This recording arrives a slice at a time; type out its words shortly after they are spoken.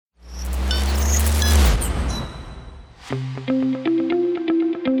What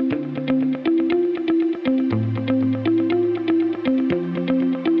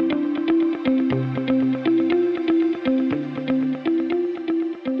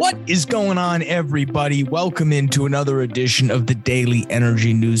is going on, everybody? Welcome into another edition of the Daily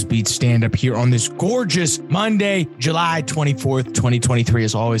Energy News Beat stand-up here on this gorgeous Monday, July 24th, 2023.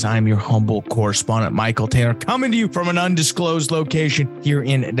 As always, I'm your humble correspondent, Michael Taylor, coming to you from an undisclosed location here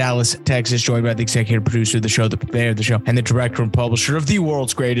in Dallas, Texas, joined by the executive producer of the show, the purveyor of the show, and the director and publisher of the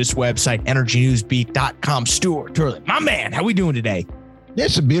world's greatest website, EnergyNewsBeat.com, Stuart Turley. My man, how we doing today?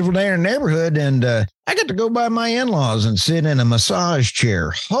 It's a beautiful day in the neighborhood, and I got to go by my in-laws and sit in a massage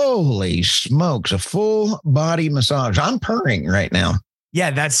chair. Holy smokes, a full body massage. I'm purring right now. Yeah,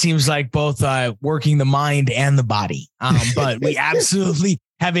 that seems like both working the mind and the body. But we absolutely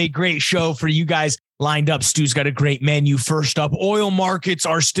have a great show for you guys lined up. Stu's got a great menu. First up, oil markets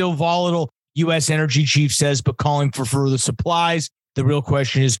are still volatile. U.S. energy chief says, but calling for further supplies. The real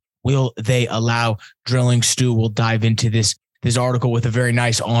question is, will they allow drilling? Stu will dive into this article with a very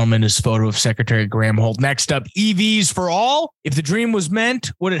nice ominous photo of Secretary Graham Holt. Next up, EVs for all. If the dream was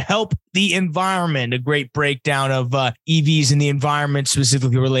meant, would it help the environment? A great breakdown of EVs and the environment,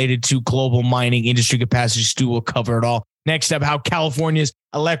 specifically related to global mining industry capacity. Stu will cover it all. Next up, how California's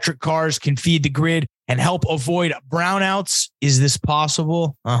electric cars can feed the grid and help avoid brownouts. Is this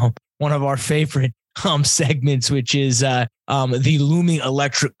possible? One of our favorite segments, which is the looming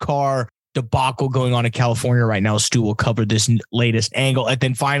electric car debacle going on in California right now. Stu will cover this latest angle. And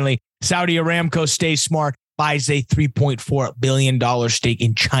then finally, Saudi Aramco stays smart, buys a $3.4 billion stake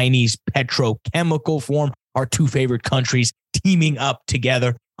in Chinese petrochemical firm. Our two favorite countries teaming up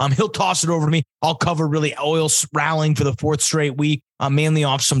together. He'll toss it over to me. I'll cover really oil rallying for the fourth straight week, mainly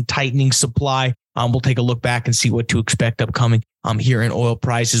off some tightening supply. We'll take a look back and see what to expect upcoming here in oil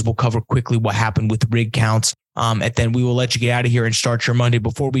prices. We'll cover quickly what happened with rig counts. And then we will let you get out of here and start your Monday.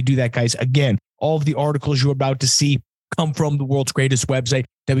 Before we do that, guys, again, all of the articles you're about to see come from the world's greatest website,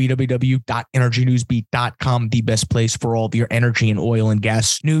 www.energynewsbeat.com, the best place for all of your energy and oil and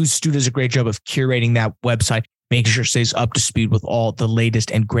gas news. Stu does a great job of curating that website, making sure it stays up to speed with all the latest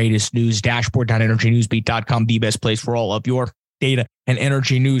and greatest news. Dashboard.energynewsbeat.com, the best place for all of your data and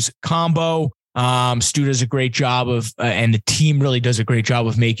energy news combo. Stu does a great job of, and the team really does a great job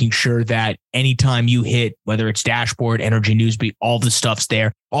of making sure that anytime you hit, whether it's Dashboard, Energy Newsbeat, all the stuff's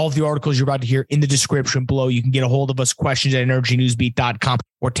there. All of the articles you're about to hear in the description below. You can get a hold of us, questions at EnergyNewsbeat.com,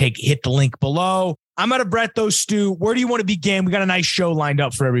 or hit the link below. I'm out of breath though, Stu. Where do you want to begin? We got a nice show lined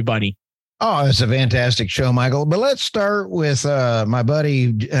up for everybody. Oh, it's a fantastic show, Michael. But let's start with my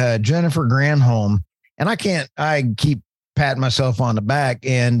buddy, Jennifer Granholm. And I keep patting myself on the back.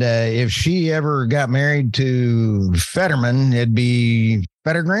 And if she ever got married to Fetterman, it'd be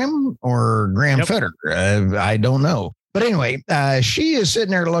Fettergram or Graham Fetter. I don't know. But anyway, she is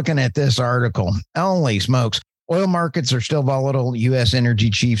sitting there looking at this article. Holy smokes. Oil markets are still volatile. U.S.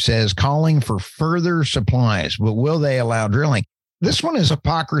 energy chief says calling for further supplies, but will they allow drilling? This one is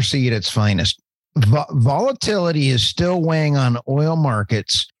hypocrisy at its finest. Volatility is still weighing on oil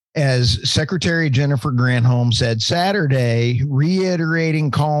markets, as Secretary Jennifer Granholm said Saturday, reiterating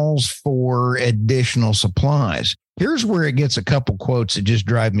calls for additional supplies. Here's where it gets a couple quotes that just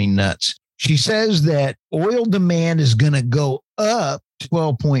drive me nuts. She says that oil demand is going to go up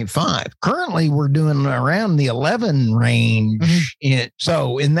 12.5. Currently, we're doing around the 11 range.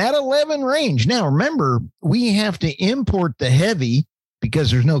 So in that 11 range, now remember, we have to import the heavy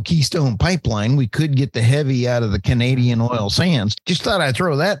because there's no Keystone pipeline. We could get the heavy out of the Canadian oil sands. Just thought I'd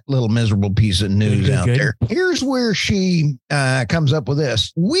throw that little miserable piece of news out there. Here's where she comes up with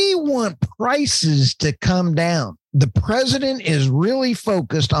this. We want prices to come down. The president is really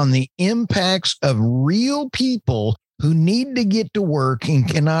focused on the impacts of real people who need to get to work and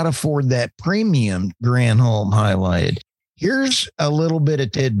cannot afford that premium, Granholm highlighted. Here's a little bit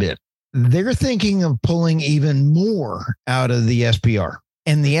of tidbit. They're thinking of pulling even more out of the SPR.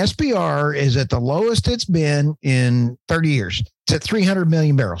 And the SPR is at the lowest it's been in 30 years. It's at 300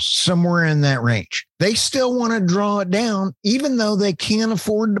 million barrels, somewhere in that range. They still want to draw it down, even though they can't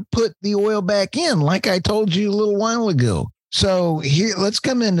afford to put the oil back in, like I told you a little while ago. So here, let's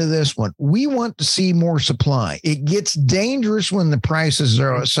come into this one. We want to see more supply. It gets dangerous when the prices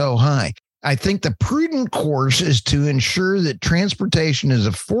are so high. I think the prudent course is to ensure that transportation is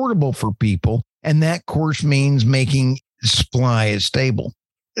affordable for people, and that course means making supply is stable.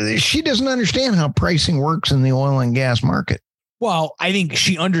 She doesn't understand how pricing works in the oil and gas market. Well, I think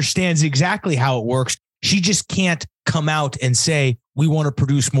she understands exactly how it works. She just can't come out and say, we want to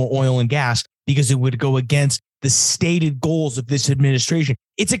produce more oil and gas, because it would go against the stated goals of this administration.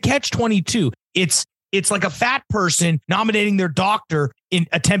 It's a catch-22. It's It's like a fat person nominating their doctor in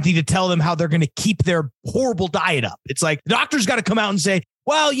attempting to tell them how they're going to keep their horrible diet up. It's like the doctor's got to come out and say,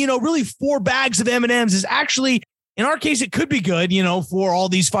 well, really 4 bags of M&Ms is actually, in our case, it could be good, for all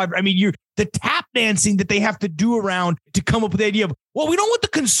these 5. I mean, the tap dancing that they have to do around to come up with the idea of, well, we don't want the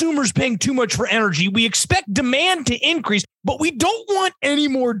consumers paying too much for energy. We expect demand to increase, but we don't want any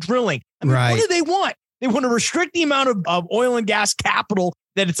more drilling. I mean, What do they want? They want to restrict the amount of oil and gas capital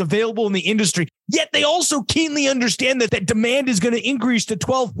that it's available in the industry. Yet they also keenly understand that demand is going to increase to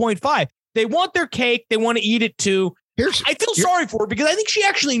 12.5. They want their cake. They want to eat it too. I feel sorry for her because I think she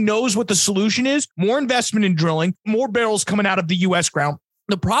actually knows what the solution is. More investment in drilling, more barrels coming out of the U.S. ground.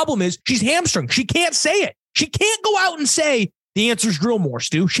 The problem is she's hamstrung. She can't say it. She can't go out and say the answer is drill more,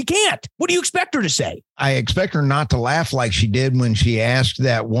 Stu. She can't. What do you expect her to say? I expect her not to laugh like she did when she asked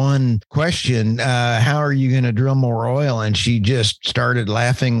that one question, how are you going to drill more oil? And she just started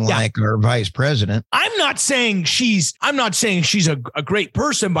laughing like our vice president. I'm not saying she's a great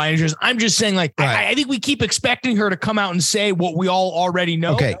person by any means. I'm just saying I think we keep expecting her to come out and say what we all already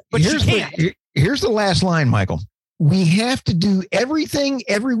know. Okay, but she can't. Here's the last line, Michael. We have to do everything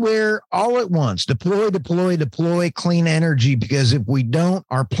everywhere all at once. Deploy clean energy, because if we don't,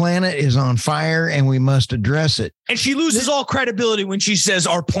 our planet is on fire and we must address it. And she loses all credibility when she says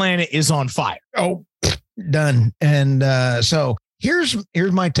our planet is on fire. Oh, done. And so here's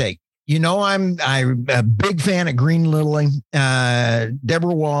my take. I'm a big fan of Green Lily,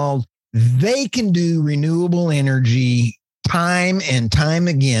 Deborah Wald. They can do renewable energy time and time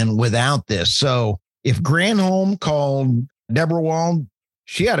again without this. So if Granholm called Deborah Wald,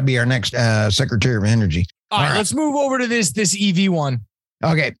 she ought to be our next Secretary of Energy. All right, let's move over to this EV one.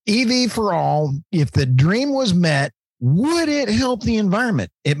 Okay, EV for all. If the dream was met, would it help the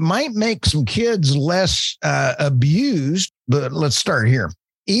environment? It might make some kids less abused, but let's start here.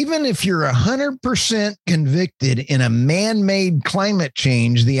 Even if you're 100% convicted in a man-made climate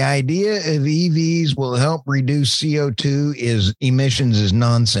change, the idea of EVs will help reduce CO2 emissions is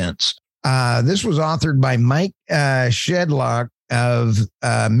nonsense. This was authored by Mike Shedlock of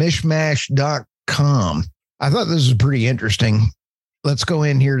mishmash.com. I thought this was pretty interesting. Let's go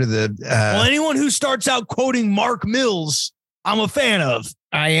in here to the... well, anyone who starts out quoting Mark Mills, I'm a fan of.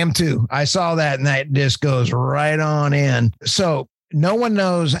 I am too. I saw that, and that just goes right on in. So no one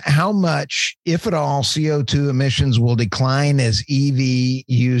knows how much, if at all, CO2 emissions will decline as EV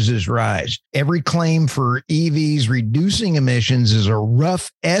uses rise. Every claim for EVs reducing emissions is a rough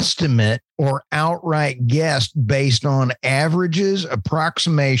estimate or outright guess based on averages,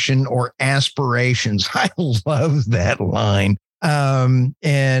 approximation, or aspirations. I love that line.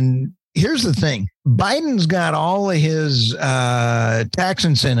 And here's the thing. Biden's got all of his tax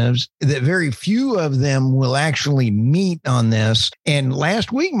incentives that very few of them will actually meet on this. And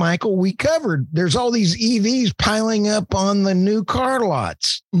last week, Michael, we covered there's all these EVs piling up on the new car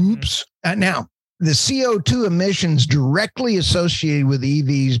lots. Oops. Now, the CO2 emissions directly associated with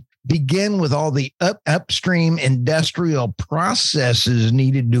EVs begin with all the upstream industrial processes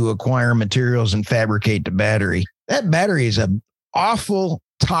needed to acquire materials and fabricate the battery. That battery is an awful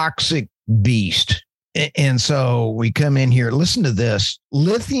toxic beast. And so we come in here, listen to this.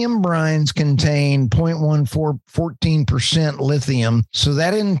 Lithium brines contain 0.14% lithium. So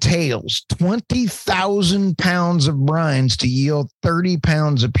that entails 20,000 pounds of brines to yield 30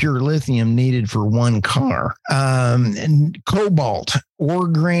 pounds of pure lithium needed for one car. And cobalt, ore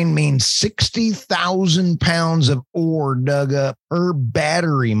grain, means 60,000 pounds of ore dug up per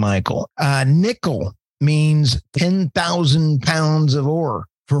battery, Michael. Nickel means 10,000 pounds of ore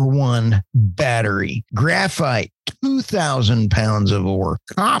for one battery. Graphite, 2,000 pounds of ore.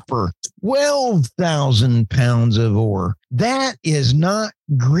 Copper, 12,000 pounds of ore. That is not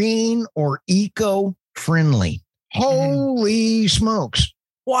green or eco-friendly. Holy smokes.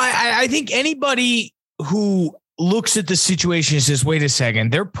 Well, I think anybody who looks at the situation and says, wait a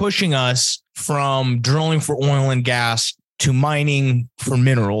second, they're pushing us from drilling for oil and gas to mining for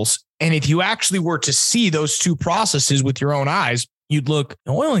minerals. And if you actually were to see those two processes with your own eyes, you'd look,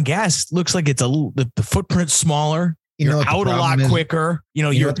 oil and gas looks like it's the footprint's smaller. You're out a lot quicker. You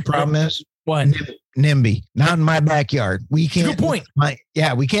know what the problem is? What? NIMBY, not in my backyard. We can't. Good point.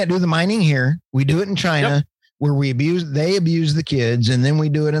 We can't do the mining here. We do it in China, where they abuse the kids, and then we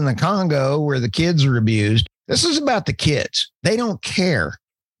do it in the Congo where the kids are abused. This is about the kids. They don't care.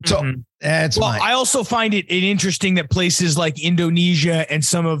 So that's I also find it interesting that places like Indonesia and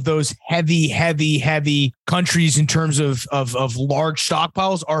some of those heavy countries in terms of large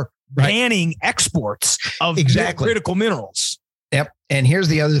stockpiles are banning exports of critical minerals. Yep. And here's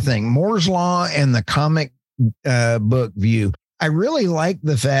the other thing. Moore's Law and the comic book view. I really like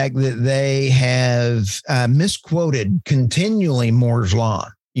the fact that they have misquoted continually Moore's Law.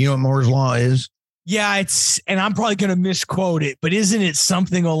 You know what Moore's Law is? Yeah, and I'm probably going to misquote it, but isn't it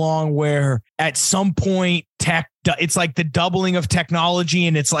something along where at some point it's like the doubling of technology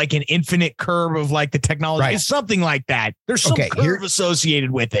and it's like an infinite curve of like the technology. Right. It's something like that. There's some curve associated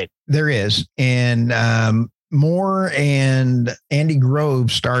with it. There is. And Moore and Andy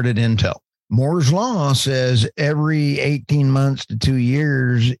Grove started Intel. Moore's Law says every 18 months to 2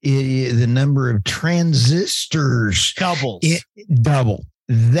 years, the number of transistors doubles. Double.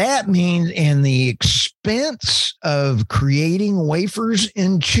 That means, and the expense of creating wafers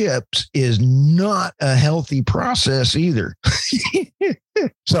and chips is not a healthy process either.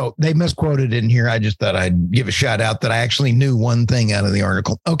 So they misquoted in here. I just thought I'd give a shout out that I actually knew one thing out of the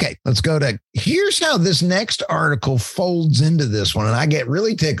article. Okay, let's go to, here's how this next article folds into this one. And I get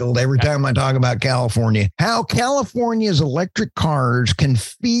really tickled every time I talk about California, how California's electric cars can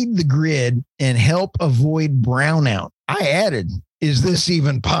feed the grid and help avoid brownout. I added, is this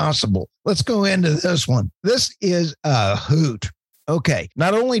even possible? Let's go into this one. This is a hoot. Okay.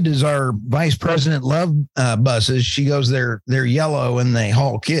 Not only does our vice president love buses, she goes, they're yellow and they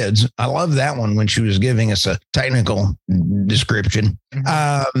haul kids. I love that one when she was giving us a technical description.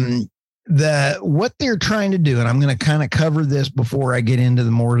 What they're trying to do, and I'm going to kind of cover this before I get into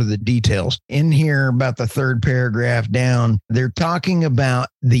the more of the details. In here, about the third paragraph down, they're talking about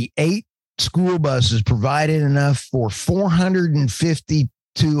the 8 school buses provided enough for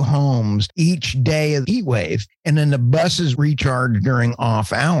 452 homes each day of the heat wave, and then the buses recharge during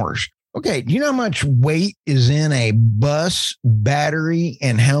off hours. Okay, do you know how much weight is in a bus battery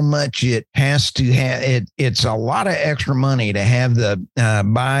and how much it has to have? It's a lot of extra money to have the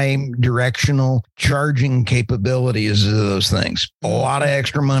bi-directional charging capabilities of those things. A lot of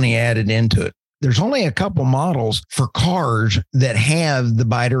extra money added into it. There's only a couple models for cars that have the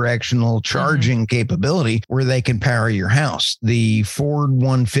bidirectional charging capability where they can power your house. The Ford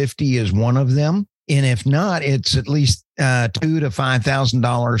 150 is one of them. And if not, it's at least $2,000 to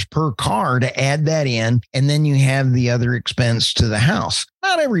 $5,000 per car to add that in. And then you have the other expense to the house.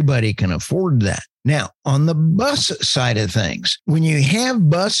 Not everybody can afford that. Now, on the bus side of things, when you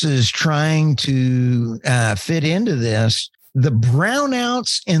have buses trying to fit into this, the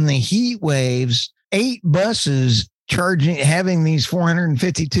brownouts and the heat waves, 8 buses having these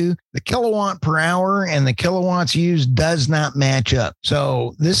 452, the kilowatt per hour and the kilowatts used does not match up.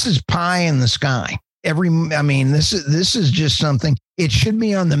 So this is pie in the sky. This is just something. It should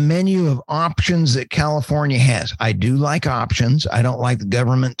be on the menu of options that California has. I do like options. I don't like the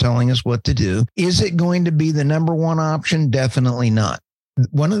government telling us what to do. Is it going to be the number one option? Definitely not.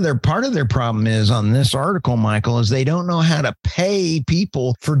 Part of their problem is on this article, Michael, is they don't know how to pay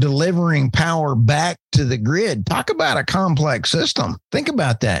people for delivering power back to the grid. Talk about a complex system. Think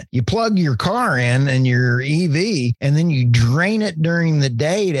about that. You plug your car in and your EV, and then you drain it during the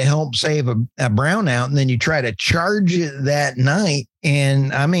day to help save a brownout, and then you try to charge it that night.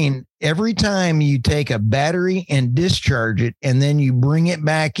 And I mean, every time you take a battery and discharge it, and then you bring it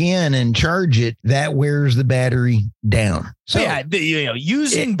back in and charge it, that wears the battery down. So yeah,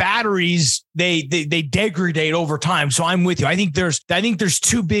 using batteries, they degrade over time. So I'm with you. I think there's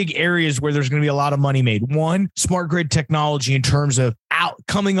 2 big areas where there's going to be a lot of money made. One, smart grid technology in terms of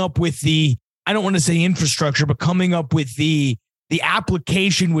coming up with the, I don't want to say infrastructure, but coming up with the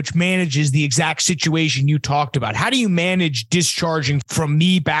application which manages the exact situation you talked about. How do you manage discharging from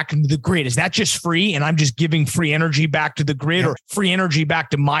me back into the grid? Is that just free and I'm just giving free energy back to the grid, or free energy back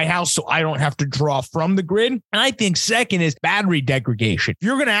to my house so I don't have to draw from the grid? And I think second is battery degradation. If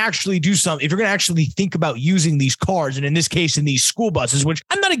you're going to actually do something, if you're going to actually think about using these cars, and in this case, in these school buses, which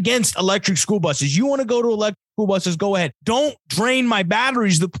I'm not against electric school buses. You want to go to electric school buses, go ahead. Don't drain my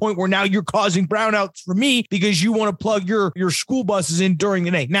batteries to the point where now you're causing brownouts for me because you want to plug your school buses in during the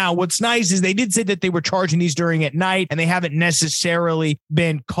day. Now, what's nice is they did say that they were charging these during at night, and they haven't necessarily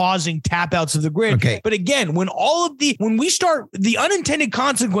been causing tap outs of the grid. Okay. But again, when we start the unintended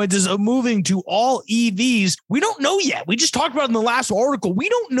consequences of moving to all EVs, we don't know yet. We just talked about in the last article. We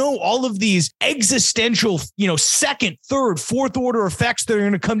don't know all of these existential, second, third, fourth order effects that are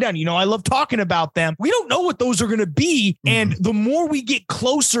going to come down. I love talking about them. We don't know what those are going to be. And the more we get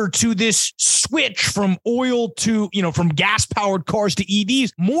closer to this switch from oil to, from gas powered cars to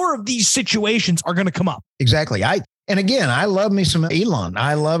EVs, more of these situations are going to come up. Exactly. And again, I love me some Elon.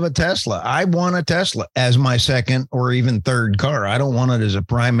 I love a Tesla. I want a Tesla as my second or even third car. I don't want it as a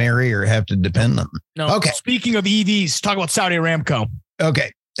primary or have to depend on them. No. Okay. Speaking of EVs, talk about Saudi Aramco.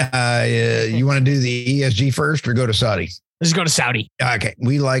 Okay. You want to do the ESG first or go to Saudi? Let's go to Saudi. Okay.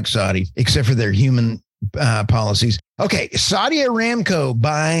 We like Saudi, except for their human policies. Okay, Saudi Aramco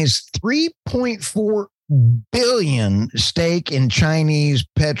buys 3.4 billion stake in Chinese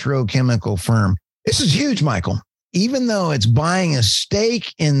petrochemical firm. This is huge, Michael. Even though it's buying a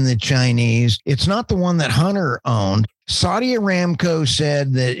stake in the Chinese, it's not the one that Hunter owned. Saudi Aramco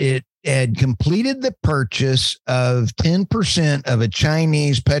said that it had completed the purchase of 10% of a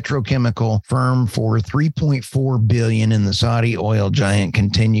Chinese petrochemical firm for $3.4 billion, and the Saudi oil giant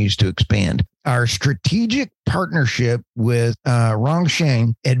continues to expand. Our strategic partnership with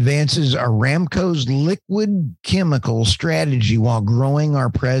Rongsheng advances Aramco's liquid chemical strategy while growing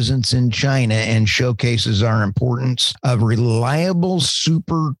our presence in China and showcases our importance of reliable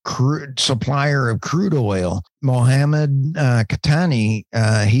supplier of crude oil. Mohammed Katani,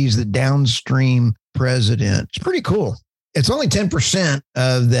 he's the downstream president. It's pretty cool. It's only 10%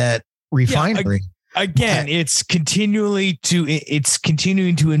 of that refinery. Yeah, again, it's continuing to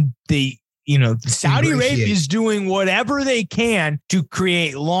Saudi Arabia is doing whatever they can to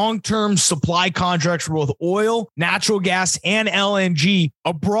create long-term supply contracts for both oil, natural gas, and LNG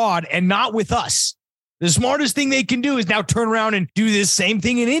abroad, and not with us. The smartest thing they can do is now turn around and do this same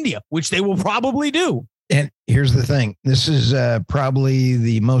thing in India, which they will probably do. And here's the thing. This is probably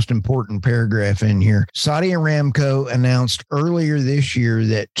the most important paragraph in here. Saudi Aramco announced earlier this year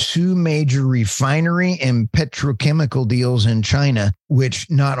that 2 major refinery and petrochemical deals in China, which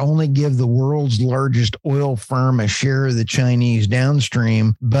not only give the world's largest oil firm a share of the Chinese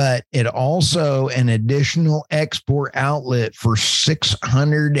downstream, but it also an additional export outlet for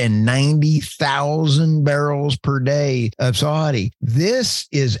 690,000 barrels per day of Saudi. This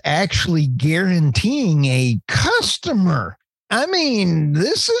is actually guaranteeing a customer. I mean,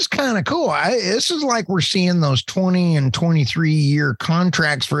 this is kind of cool. This is like we're seeing those 20 and 23-year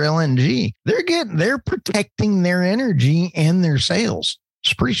contracts for LNG. They're protecting their energy and their sales.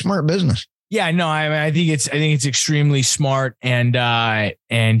 It's pretty smart business. Yeah, no, I think it's extremely smart, and they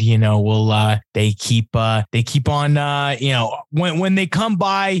keep on when they come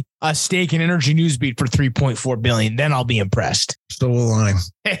by a stake in Energy Newsbeat for $3.4 billion, then I'll be impressed. So will I.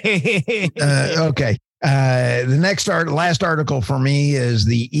 Okay. The last article for me is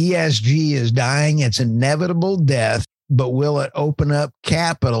the ESG is dying its inevitable death, but will it open up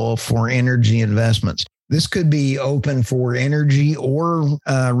capital for energy investments? This could be open for energy or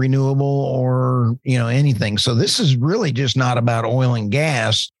renewable or, anything. So this is really just not about oil and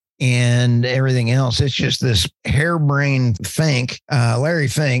gas and everything else. It's just this harebrained Fink, Larry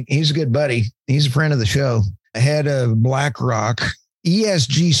Fink. He's a good buddy. He's a friend of the show, head of BlackRock.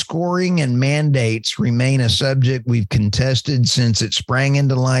 ESG scoring and mandates remain a subject we've contested since it sprang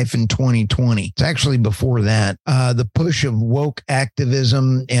into life in 2020. It's actually before that. The push of woke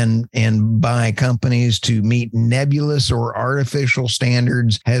activism and by companies to meet nebulous or artificial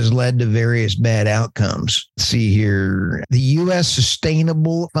standards has led to various bad outcomes. Let's see here. The U.S.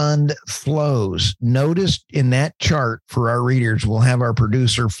 Sustainable Fund flows. Notice in that chart for our readers, we'll have our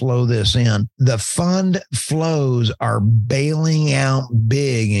producer flow this in. The fund flows are bailing out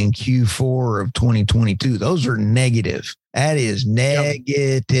big in Q4 of 2022. Those are negative. That is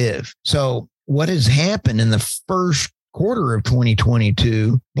negative. Yep. So what has happened in the first quarter of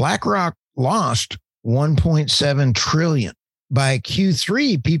 2022? BlackRock lost $1.7 trillion. By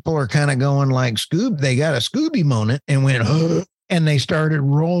Q3, people are kind of going like they got a Scooby moment and went, and they started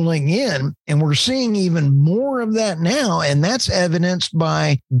rolling in. And we're seeing even more of that now. And that's evidenced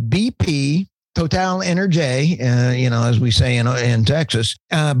by BP, Total Energy, as we say in Texas,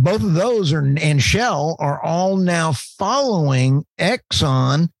 both of those and Shell are all now following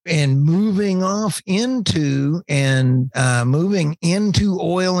Exxon and moving into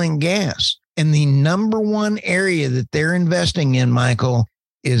oil and gas. And the number one area that they're investing in, Michael,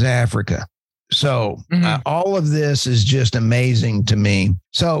 is Africa. So all of this is just amazing to me.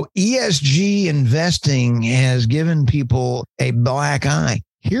 So ESG investing has given people a black eye.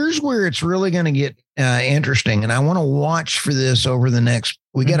 Here's where it's really going to get interesting. And I want to watch for this over the next.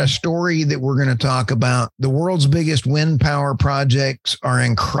 We got a story that we're going to talk about. The world's biggest wind power projects are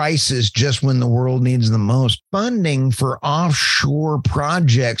in crisis just when the world needs them most. Funding for offshore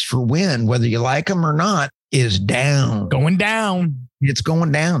projects for wind, whether you like them or not, is down. Going down. It's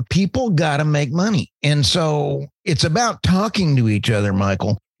going down. People got to make money. And so it's about talking to each other,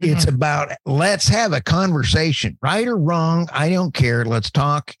 Michael. It's about, let's have a conversation, right or wrong. I don't care. Let's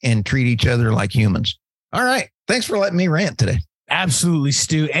talk and treat each other like humans. All right. Thanks for letting me rant today. Absolutely,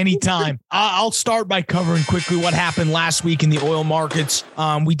 Stu. Anytime. I'll start by covering quickly what happened last week in the oil markets.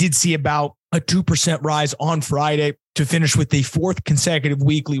 We did see about a 2% rise on Friday to finish with the 4th consecutive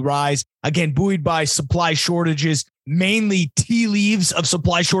weekly rise. Again, buoyed by supply shortages mainly tea leaves of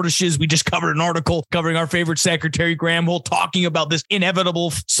supply shortages. We just covered an article covering our favorite Secretary Granholm talking about this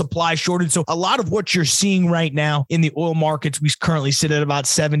inevitable supply shortage. So a lot of what you're seeing right now in the oil markets, we currently sit at about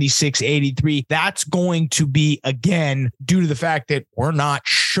 76.83. That's going to be, again, due to the fact that we're not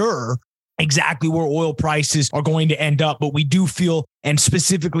sure exactly where oil prices are going to end up, but we do feel, and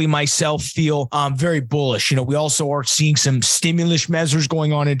specifically myself feel very bullish. We also are seeing some stimulus measures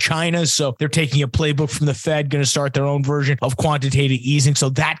going on in China. So they're taking a playbook from the Fed, going to start their own version of quantitative easing. So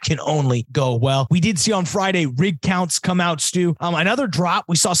that can only go well. We did see on Friday rig counts come out, Stu. Another drop.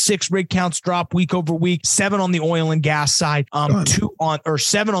 We saw 6 rig counts drop week over week, 7 on the oil and gas side, 7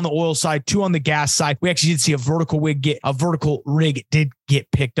 on the oil side, 2 on the gas side. We actually did see a vertical rig did get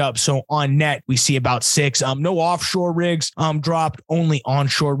picked up. So on net, we see about 6. No offshore rigs dropped, only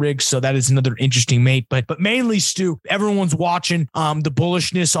onshore rigs. So that is another interesting mate. But mainly, Stu, everyone's watching the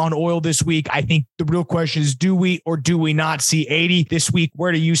bullishness on oil this week. I think the real question is, do we or do we not see 80 this week?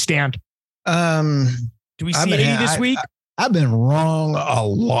 Where do you stand? Do we see 80 this week? I've been wrong a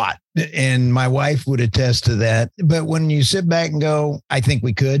lot, and my wife would attest to that. But when you sit back and go, I think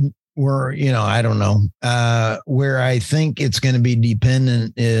we could. I don't know. Where I think it's going to be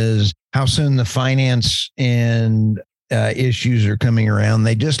dependent is how soon the finance and issues are coming around.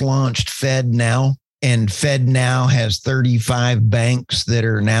 They just launched FedNow, and FedNow has 35 banks that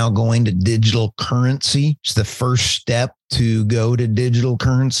are now going to digital currency. It's the first step to go to digital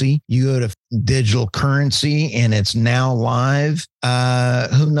currency. You go to digital currency and it's now live.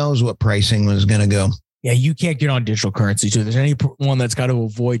 Who knows what pricing was going to go? Yeah, you can't get on digital currency. So if there's anyone that's got to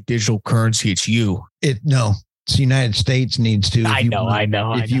avoid digital currency, it's you. No, it's the United States needs to. I know.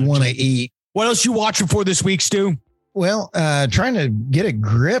 If you want to eat. What else you watching for this week, Stu? Well, trying to get a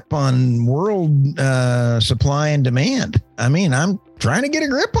grip on world supply and demand. I mean, I'm trying to get a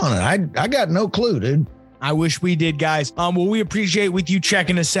grip on it. I got no clue, dude. I wish we did, guys. Well, we appreciate with you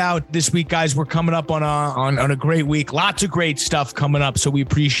checking us out this week, guys. We're coming up on a great week. Lots of great stuff coming up. So we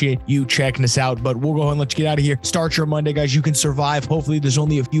appreciate you checking us out. But we'll go ahead and let you get out of here. Start your Monday, guys. You can survive. Hopefully, there's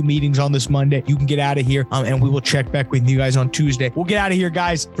only a few meetings on this Monday. You can get out of here, and we will check back with you guys on Tuesday. We'll get out of here,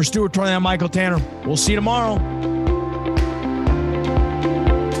 guys. For Stuart Torley, I'm Michael Tanner. We'll see you tomorrow.